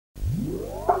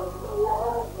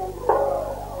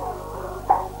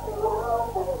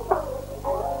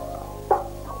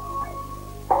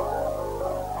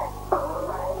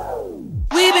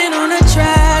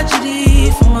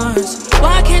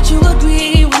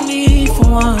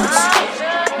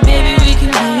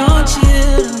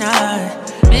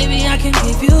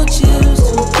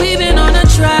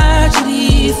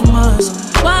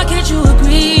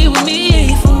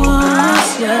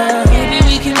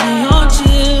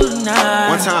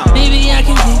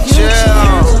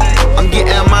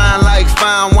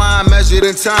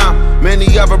time.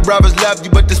 Many other brothers love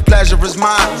you, but this pleasure is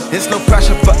mine. It's no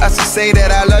pressure for us to say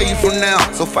that I love you from now.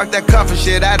 So fuck that cuffing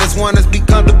shit, I just want us to be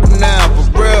comfortable now.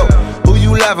 For real, who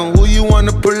you loving, who you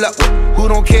wanna pull up with? Who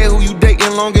don't care who you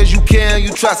dating, long as you care and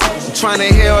you trust it. I'm trying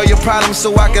to hear all your problems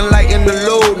so I can lighten the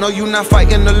load. No, you not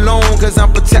fighting alone, cause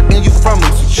I'm protecting you from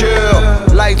them, so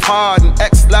chill. Life hard and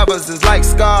ex-lovers is like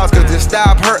scars, cause they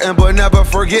stop hurting but never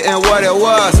forgetting what it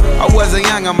was. I wasn't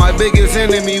young and my biggest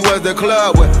enemy was the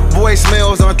club, with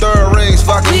voicemails on third rings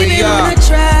fucking me up.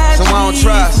 So I don't